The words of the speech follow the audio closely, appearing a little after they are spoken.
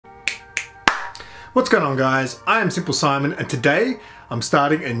What's going on, guys? I am Simple Simon, and today I'm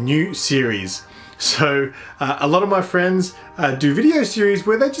starting a new series. So a lot of my friends do video series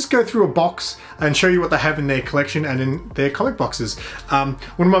where they just go through a box and show you what they have in their collection and in their comic boxes. One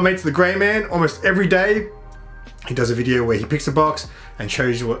of my mates, the Grey Man, almost every day he does a video where he picks a box and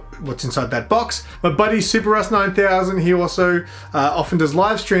shows you what's inside that box. My buddy Super Russ 9000, he also often does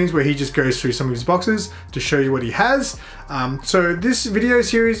live streams where he just goes through some of his boxes to show you what he has. So this video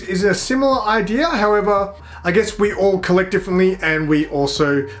series is a similar idea, however, I guess we all collect differently and we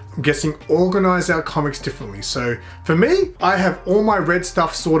also, I'm guessing, organize our comics differently. So for me, I have all my red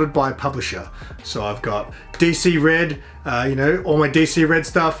stuff sorted by publisher. So I've got DC Red, you know, all my DC Red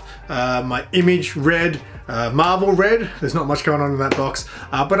stuff, my Image Red, Marvel Red. There's not much going on in that box,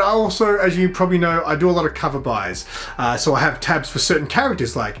 but I also, as you probably know, I do a lot of cover buys. So I have tabs for certain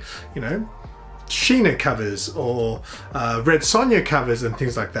characters like, you know, Sheena covers or Red Sonja covers and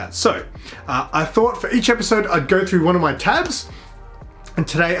things like that. So I thought for each episode I'd go through one of my tabs, and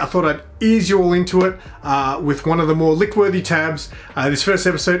today I thought I'd ease you all into it with one of the more lick-worthy tabs. This first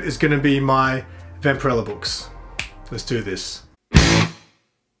episode is going to be my Vampirella books. Let's do this.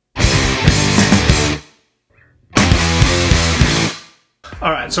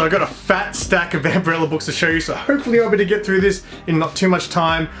 Alright, so I got a fat stack of Vampirella books to show you, so hopefully I'll be able to get through this in not too much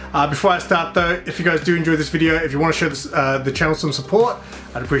time. Before I start though, if you guys do enjoy this video, if you want to show this, the channel some support,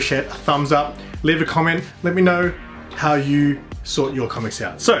 I'd appreciate a thumbs up, leave a comment, let me know how you sort your comics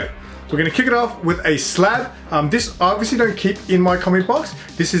out. So, we're going to kick it off with a slab. This I obviously don't keep in my comic box.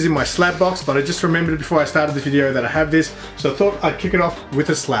 This is in my slab box, but I just remembered before I started the video that I have this, so I thought I'd kick it off with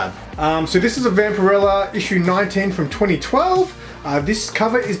a slab. So this is a Vampirella issue 19 from 2012. This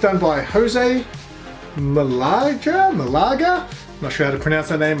cover is done by Jose Malaga. Not sure how to pronounce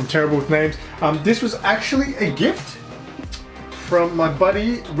that name, I'm terrible with names. This was actually a gift from my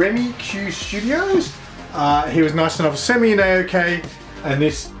buddy Remy Q Studios. He was nice enough to send me an A-OK, and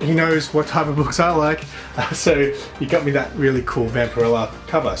he knows what type of books I like, so he got me that really cool Vampirella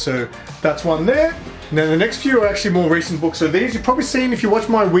cover. So that's one there. And then the next few are actually more recent books. So these you've probably seen if you watch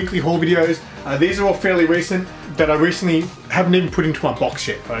my weekly haul videos. These are all fairly recent that I recently haven't even put into my box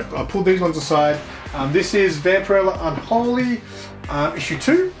yet. I pulled these ones aside. This is Vampirella Unholy, issue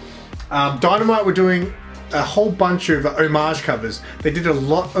 2. Dynamite were doing a whole bunch of homage covers. They did a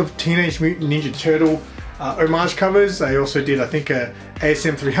lot of Teenage Mutant Ninja Turtle homage covers. They also did, I think, a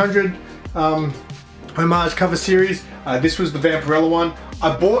ASM 300 homage cover series. This was the Vampirella one.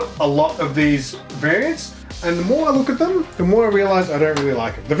 I bought a lot of these variants, and the more I look at them, the more I realize I don't really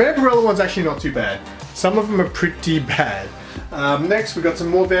like them. The Vampirella one's actually not too bad. Some of them are pretty bad. Next, we've got some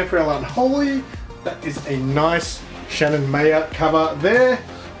more Vampirella Unholy. That is a nice Shannon Mayer cover there.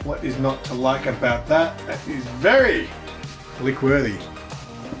 What is not to like about that? That is very lick-worthy.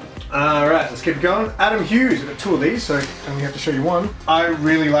 Alright, let's keep going. Adam Hughes, I've got 2 of these, so I only have to show you one. I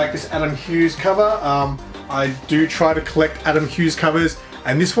really like this Adam Hughes cover. I do try to collect Adam Hughes covers,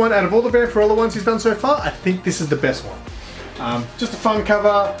 and this one, out of all the Vampirella ones he's done so far, I think this is the best one. Just a fun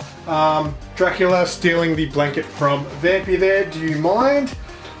cover. Dracula stealing the blanket from Vampy there. Do you mind?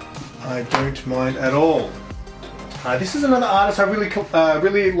 I don't mind at all. This is another artist I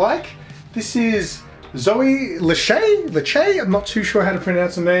really like. This is Zoe Lachey, I'm not too sure how to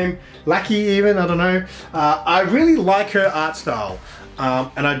pronounce her name. Lackey even, I don't know. I really like her art style.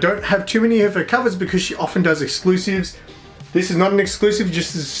 And I don't have too many of her covers because she often does exclusives. This is not an exclusive,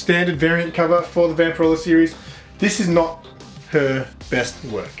 just a standard variant cover for the Vampirella series. This is not her best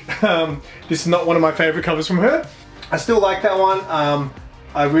work. This is not one of my favorite covers from her. I still like that one.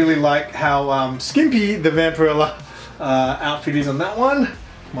 I really like how skimpy the Vampirella outfit is on that one.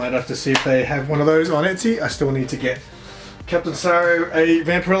 Might have to see if they have one of those on Etsy. I still need to get Captain Sorrow a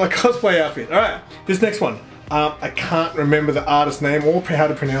Vampirella cosplay outfit. Alright, this next one. I can't remember the artist's name or how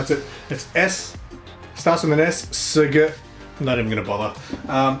to pronounce it. It's S, starts with an S, Sigurd. I'm not even gonna bother.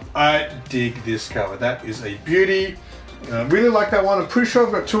 I dig this cover. That is a beauty. Really like that one. I'm pretty sure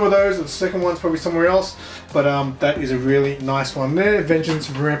I've got 2 of those. The second one's probably somewhere else. But that is a really nice one there. Vengeance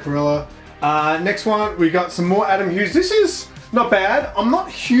of Vampirella. Next one, we got some more Adam Hughes. This is not bad. I'm not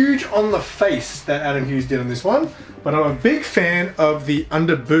huge on the face that Adam Hughes did on this one, but I'm a big fan of the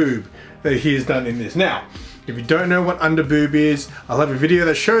under boob that he has done in this. Now, if you don't know what under boob is, I'll have a video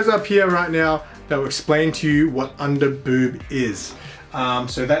that shows up here right now that will explain to you what under boob is.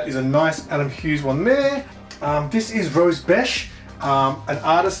 So that is a nice Adam Hughes one there. This is Rose Besh, an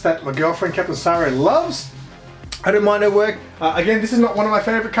artist that my girlfriend Captain Sarah loves. I don't mind her work. Again, this is not one of my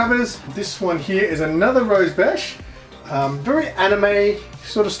favorite covers. This one here is another Rose Besh. Very anime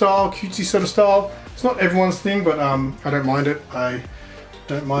sort of style, cutesy sort of style. It's not everyone's thing, but I don't mind it. I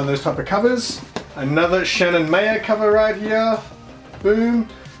don't mind those type of covers. Another Shannon Mayer cover right here. Boom.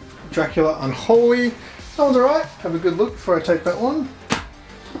 Dracula Unholy. That one's alright. Have a good look before I take that one.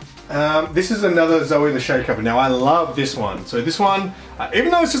 This is another Zoe Lachey cover. Now I love this one. So this one,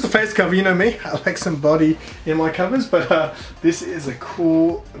 even though it's just a face cover, you know me, I like some body in my covers, but this is a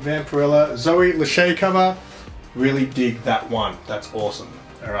cool Vampirella Zoe Lachey cover. Really dig that one. That's awesome.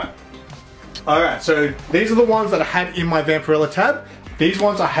 Alright. Alright, so these are the ones that I had in my Vampirella tab. These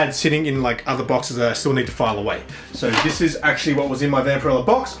ones I had sitting in like other boxes that I still need to file away. So this is actually what was in my Vampirella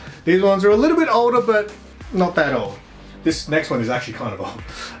box. These ones are a little bit older, but not that old. This next one is actually kind of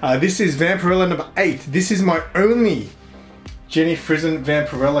old. This is Vampirella number 8. This is my only Jenny Frison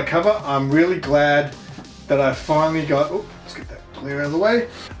Vampirella cover. I'm really glad that I finally got, oh, let's get that clear out of the way.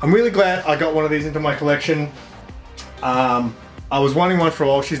 I'm really glad I got one of these into my collection. I was wanting one for a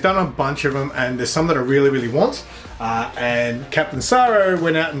while. She's done a bunch of them and there's some that I really, really want. And Captain Sorrow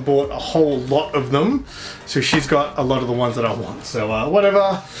went out and bought a whole lot of them. So she's got a lot of the ones that I want. So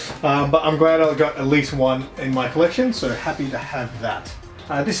whatever, but I'm glad I got at least one in my collection. So happy to have that.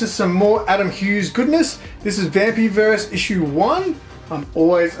 This is some more Adam Hughes goodness. This is Vampyverse issue 1. I'm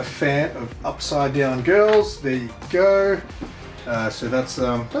always a fan of upside down girls. There you go. So that's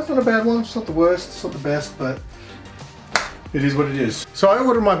not a bad one. It's not the worst, it's not the best, but it is what it is. So I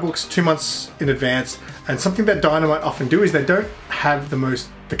order my books 2 months in advance, and something that Dynamite often do is they don't have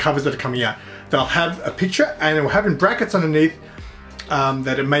the covers that are coming out. They'll have a picture and it will have in brackets underneath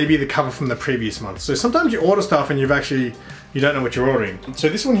that it may be the cover from the previous month. So sometimes you order stuff and you don't know what you're ordering. So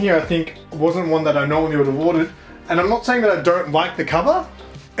this one here I think wasn't one that I normally would have ordered, and I'm not saying that I don't like the cover,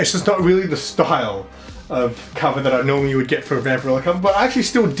 it's just not really the style of cover that I normally would get for a Vampirella cover, but I actually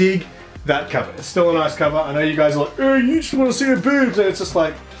still dig that cover. It's still a nice cover. I know you guys are like, oh, you just want to see her boobs, and it's just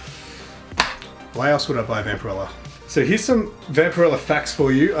like, why else would I buy Vampirella? So here's some Vampirella facts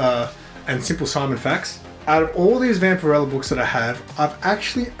for you, and Simple Simon facts. Out of all these Vampirella books that I have, I've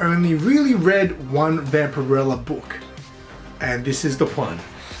actually only really read one Vampirella book, and this is the one.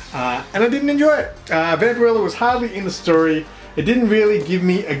 And I didn't enjoy it. Vampirella was hardly in the story. It didn't really give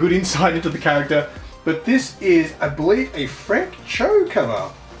me a good insight into the character, but this is, I believe, a Frank Cho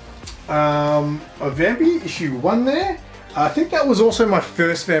cover. A Vampy issue 1 there. I think that was also my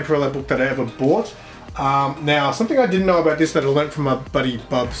first Vampirella book that I ever bought. Now, something I didn't know about this that I learned from my buddy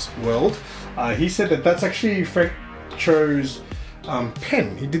Bub's World, he said that that's actually Frank Cho's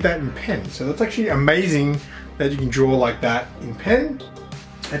pen. He did that in pen. So that's actually amazing that you can draw like that in pen.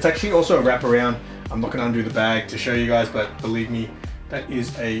 It's actually also a wraparound. I'm not going to undo the bag to show you guys, but believe me, that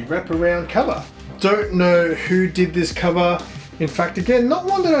is a wraparound cover. Don't know who did this cover. In fact, again, not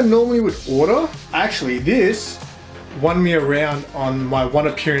one that I normally would order. Actually, this won me around on my one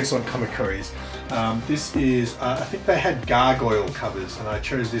appearance on Comic Cories. This is, I think they had gargoyle covers, and I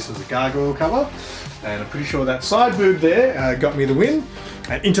chose this as a gargoyle cover. And I'm pretty sure that side boob there got me the win.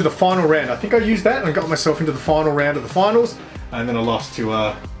 And into the final round. I think I used that and I got myself into the final round of the finals. And then I lost to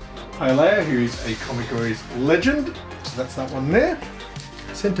Hialeah, who is a Comic Cories legend. So that's that one there.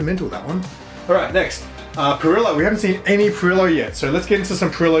 Sentimental, that one. All right, next. Perillo. We haven't seen any Perillo yet, so let's get into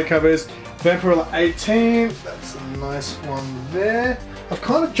some Perillo covers. Vampirella 18, that's a nice one there. I've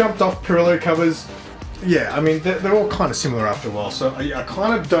kind of jumped off Perillo covers. Yeah, I mean, they're all kind of similar after a while, so I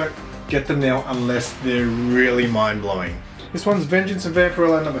kind of don't get them now unless they're really mind-blowing. This one's Vengeance of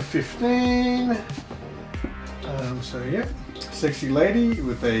Vampirella number 15. So yeah, sexy lady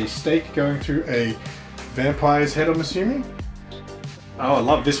with a stake going through a vampire's head, I'm assuming. Oh, I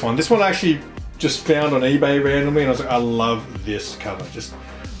love this one. This one actually just found on eBay randomly, and I was like, I love this cover. Just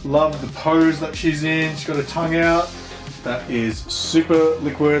love the pose that she's in. She's got her tongue out. That is super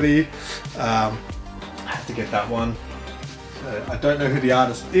lick-worthy. I have to get that one. I don't know who the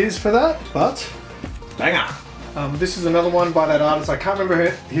artist is for that, but banger. This is another one by that artist. I can't remember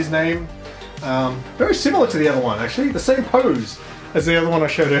his name. Very similar to the other one, actually. The same pose as the other one I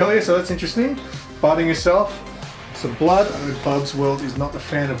showed earlier, so that's interesting. Biting herself. Some blood. I know Bub's World is not a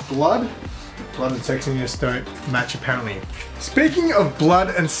fan of blood. Blood and sexiness don't match, apparently. Speaking of blood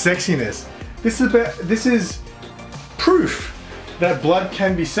and sexiness, this is proof that blood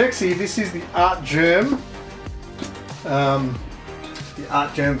can be sexy. This is the Art Germ. The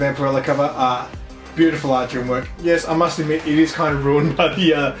Art Germ Vampirella cover. Beautiful Art Germ work. Yes, I must admit it is kind of ruined by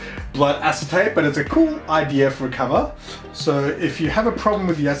the blood acetate, but it's a cool idea for a cover. So if you have a problem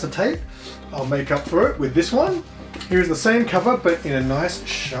with the acetate, I'll make up for it with this one. Here's the same cover, but in a nice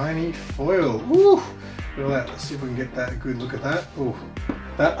shiny foil. Ooh, look at that. Let's see if we can get that a good look at that. Ooh,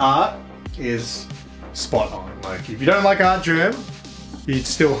 that art is spot on. Like, if you don't like Art Germ, you'd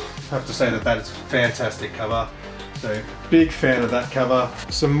still have to say that that is a fantastic cover. So big fan of that cover.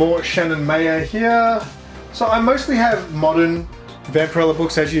 Some more Shannon Mayer here. So I mostly have modern Vampirella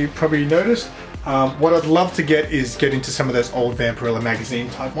books, as you probably noticed. What I'd love to get into some of those old Vampirella magazine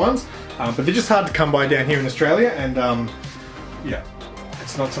type ones, but they're just hard to come by down here in Australia, and yeah,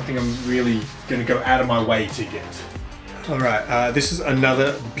 it's not something I'm really going to go out of my way to get. Alright, this is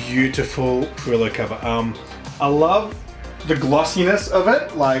another beautiful Vampirella cover. I love the glossiness of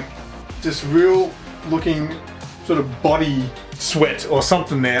it, like just real looking sort of body sweat or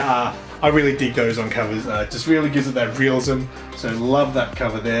something there. I really dig those on covers. Just really gives it that realism. So love that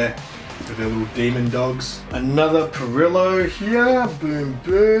cover there with their little demon dogs. Another Vampirella here. Boom,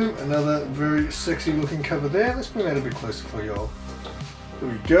 boom. Another very sexy looking cover there. Let's bring that a bit closer for y'all. There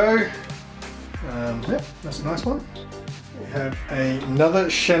we go. Yep, that's a nice one. We have another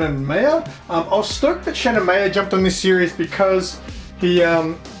Shannon Mayer. I was stoked that Shannon Mayer jumped on this series because he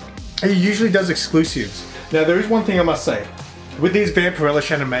usually does exclusives. Now there is one thing I must say. With these Vampirella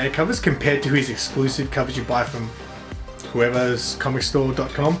Shannon Mayer covers compared to his exclusive covers you buy from whoever's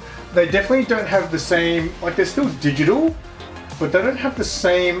comicstore.com, they definitely don't have the same, like they're still digital, but they don't have the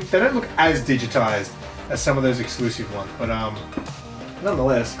same, they don't look as digitized as some of those exclusive ones, but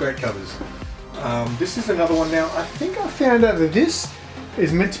nonetheless, great covers. This is another one now. I think I found out that this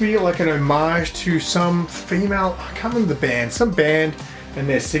is meant to be like an homage to some female, I can't remember the band, some band and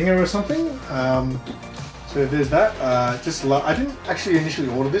their singer or something. So there's that. I didn't actually initially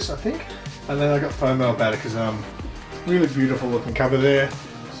order this, I think, and then I got FOMO about it because really beautiful looking cover there.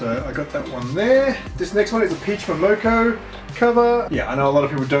 So I got that one there. This next one is a Peach Momoko cover. Yeah, I know a lot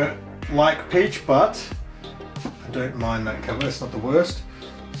of people don't like Peach, but I don't mind that cover. It's not the worst.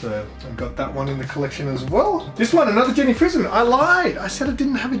 So I've got that one in the collection as well. This one, another Jenny Frison. I lied. I said I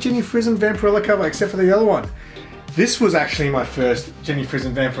didn't have a Jenny Frison Vampirella cover except for the other one. This was actually my first Jenny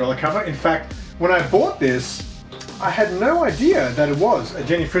Frison Vampirella cover. In fact, when I bought this, I had no idea that it was a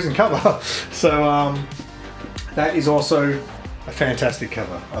Jenny Frison cover. So that is also a fantastic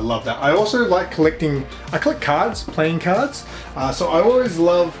cover. I love that. I also like collecting, I collect cards, playing cards. So I always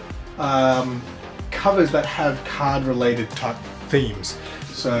love covers that have card related type themes.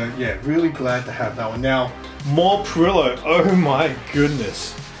 So yeah, really glad to have that one. Now, more Vampirella. Oh my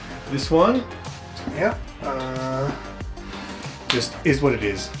goodness. This one, yeah, just is what it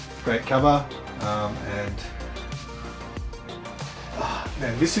is. Great cover.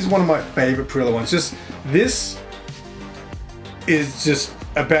 Man, this is one of my favorite Vampirella ones. This is just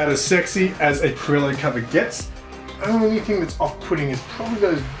about as sexy as a Vampirella cover gets. Only thing that's off-putting is probably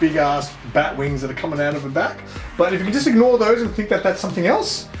those big ass bat wings that are coming out of her back. But if you can just ignore those and think that that's something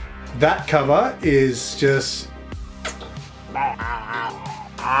else, that cover is just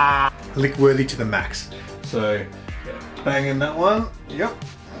lick worthy to the max. So yeah, banging that one. Yep.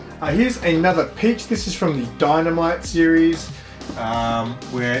 Here's another Peach. This is from the Dynamite series,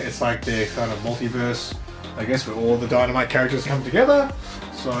 where it's like their kind of multiverse, I guess, where all the Dynamite characters come together.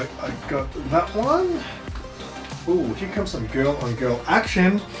 So I got that one. Ooh, here comes some girl-on-girl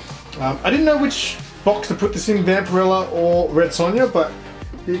action. I didn't know which box to put this in, Vampirella or Red Sonja, but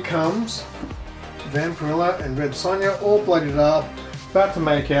here comes Vampirella and Red Sonja, all bloodied up, about to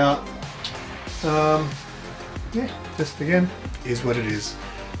make out. Yeah, just again, is what it is.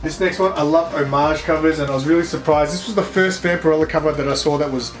 This next one, I love homage covers, and I was really surprised. This was the first Vampirella cover that I saw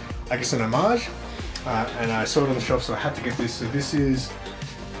that was, I guess, an homage. And I saw it on the shelf, so I had to get this. So this is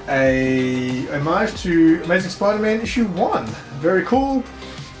a homage to Amazing Spider-Man issue 1. Very cool.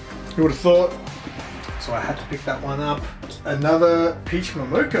 Who would have thought? So I had to pick that one up. Another Peach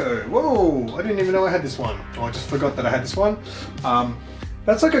Momoko. Whoa, I didn't even know I had this one. Oh, I just forgot that I had this one.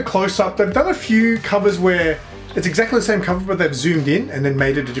 That's like a close-up. They've done a few covers where it's exactly the same cover, but they've zoomed in and then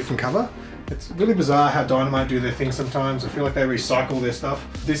made it a different cover. It's really bizarre how Dynamite do their thing sometimes. I feel like they recycle their stuff.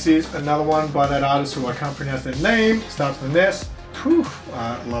 This is another one by that artist who I can't pronounce their name. Starts with an S. Whew,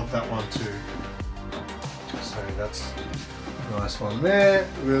 I love that one too. So that's a nice one there.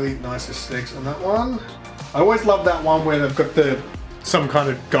 Really nice aesthetics on that one. I always love that one where they've got some kind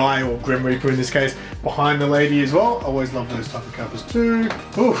of guy, or Grim Reaper in this case, behind the lady as well. I always love those type of covers too.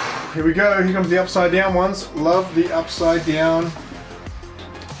 Ooh, here we go. Here comes the upside down ones. Love the upside down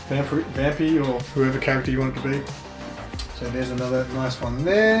Vampy or whoever character you want it to be. So there's another nice one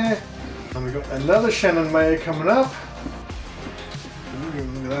there. And we've got another Shannon Mayer coming up. Ooh,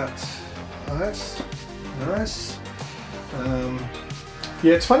 look at that. Nice. Nice.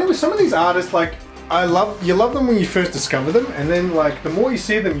 Yeah, it's funny with some of these artists, like, you love them when you first discover them, and then like the more you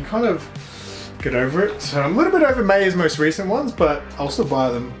see them, you kind of get over it. So I'm a little bit over Mayer's most recent ones, but I'll still buy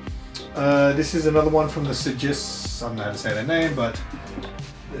them. This is another one from the Suggest, I don't know how to say their name, but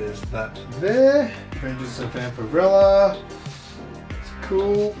There's that there. Adventures of Vampirella. It's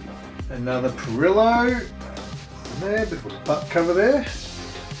cool. Another Perillo. There, bit of a butt cover there.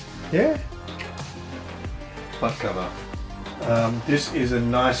 Yeah. Butt cover. This is a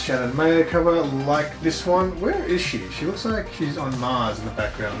nice Shannon Mayer cover like this one. Where is she? She looks like she's on Mars in the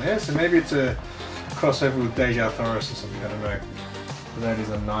background there. So maybe it's a crossover with Deja Thoris or something, I don't know. But that is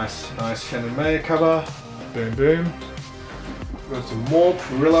a nice Shannon Mayer cover. Boom, boom. Got some more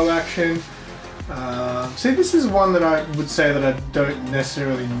Perillo action. See, this is one that I would say that I don't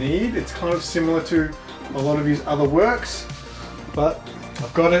necessarily need. It's kind of similar to a lot of his other works, but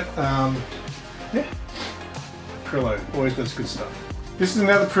I've got it. Yeah, Perillo always does good stuff. This is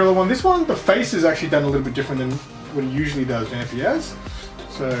another Perillo one. This one, the face is actually done a little bit different than what he usually does, Vampy as.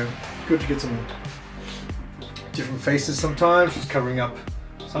 So good to get some different faces sometimes. She's covering up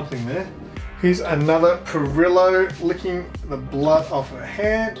something there. Here's another Perillo licking the blood off her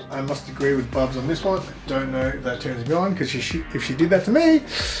hand. I must agree with Bubs on this one. I don't know if that turns me on, because if she did that to me,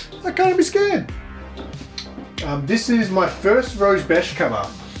 I'd kind of be scared. This is my first Rose Besh cover.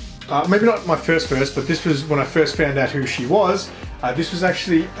 Maybe not my first, but this was when I first found out who she was. This was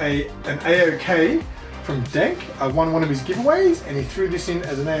actually an AOK from Denk. I won one of his giveaways, and he threw this in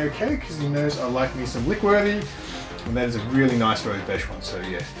as an AOK because he knows I like me some Lickworthy, and that is a really nice Rose Besh one, so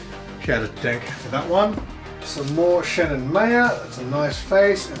yeah. Shout out to Denk for that one. Some more Shannon Mayer. That's a nice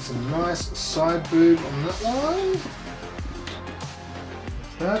face and some nice side boob on that one.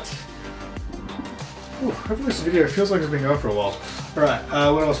 That's that. Ooh, hopefully this video feels like it's been going for a while. Alright,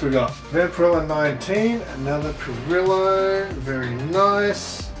 what else we got? Vampirella 19, another Perillo, very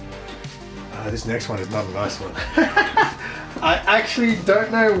nice. This next one is not a nice one. I actually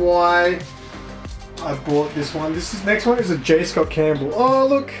don't know why I bought this one. This next one is a J. Scott Campbell. Oh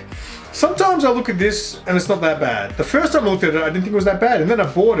look! Sometimes I look at this and it's not that bad. The first time I looked at it, I didn't think it was that bad, and then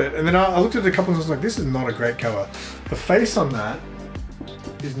I bought it, and then I looked at it a couple of times and I was like, this is not a great cover. The face on that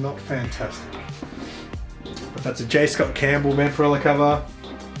is not fantastic. But that's a J. Scott Campbell Vampirella cover.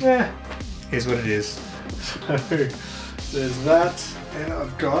 Yeah, here's what it is. So there's that, and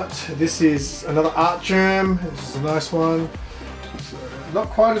I've got, this is another Art Germ. This is a nice one. So, not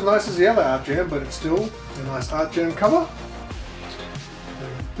quite as nice as the other Art Germ, but it's still a nice Art Germ cover.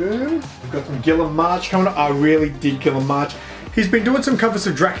 Boom. We've got some Gilliam March coming up. I really dig Gilliam March. He's been doing some covers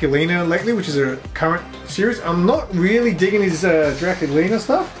of Draculina lately, which is a current series. I'm not really digging his Draculina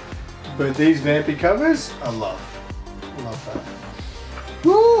stuff, but these Vampy covers, I love. I love that.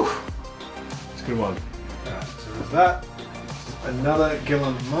 Woo! It's a good one. Alright, so there's that. Another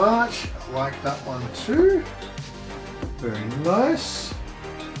Gilliam March. I like that one too. Very nice.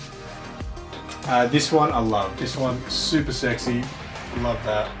 This one I love. This one, super sexy. Love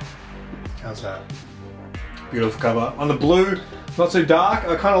that. How's that? Beautiful cover. On the blue, not so dark.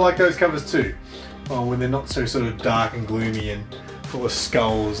 I kind of like those covers too. When they're not so sort of dark and gloomy and full of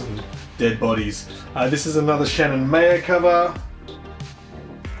skulls and dead bodies. This is another Shannon Mayer cover.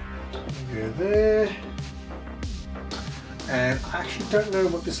 Go there. And I actually don't know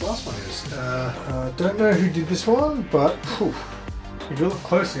what this last one is. I don't know who did this one, but whew, if you look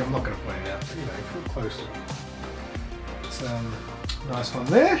closely, I'm not going to point it out, but you know, if you look closely. It's nice one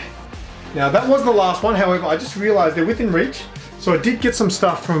there. Now that was the last one, however I just realised they're within reach, so I did get some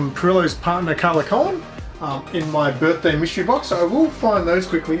stuff from Perillo's partner CARLA Cohen in my birthday mystery box, so I will find those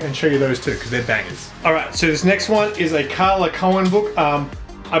quickly and show you those too because they're bangers. Alright, so this next one is a CARLA Cohen book.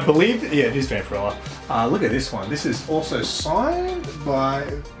 I believe, yeah, it is Vampirella. Look at this one. This is also signed by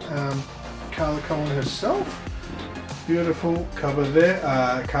CARLA Cohen herself. Beautiful cover there.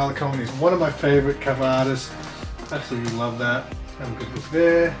 CARLA Cohen is one of my favourite cover artists. Absolutely love that. Have a good look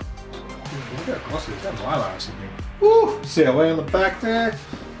there. Look how glossy it is. That's lilac or something. Woo! CLA on the back there.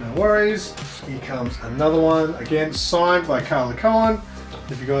 No worries. Here comes another one. Again, signed by CARLA Cohen.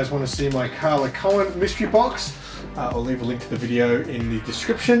 If you guys want to see my CARLA Cohen mystery box, I'll leave a link to the video in the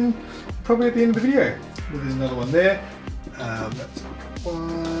description, probably at the end of the video. But there's another one there. That's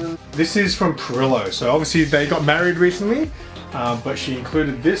one. This is from Perillo. So obviously they got married recently, but she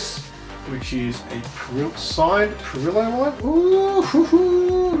included this, which is a signed Perillo one. Ooh, hoo,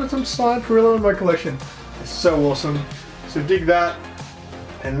 hoo, got some signed Perillo in my collection. It's so awesome. So dig that.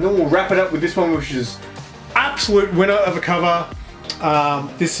 And then we'll wrap it up with this one, which is absolute winner of a cover.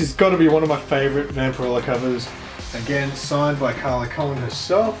 This has got to be one of my favorite Vampirella covers. Again, signed by CARLA Cohen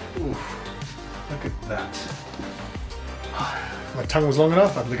herself. Oof, look at that. If my tongue was long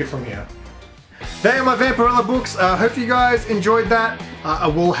enough, I'd lick it from here. They are my Vampirella books. Hope you guys enjoyed that. I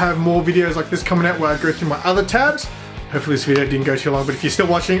will have more videos like this coming out where I go through my other tabs. Hopefully this video didn't go too long, but if you're still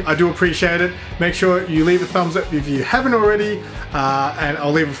watching, I do appreciate it. Make sure you leave a thumbs up if you haven't already, and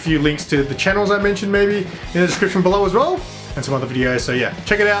I'll leave a few links to the channels I mentioned maybe in the description below as well, and some other videos. So yeah,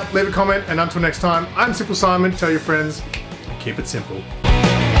 check it out, leave a comment, and until next time, I'm Simple Simon. Tell your friends, and keep it simple.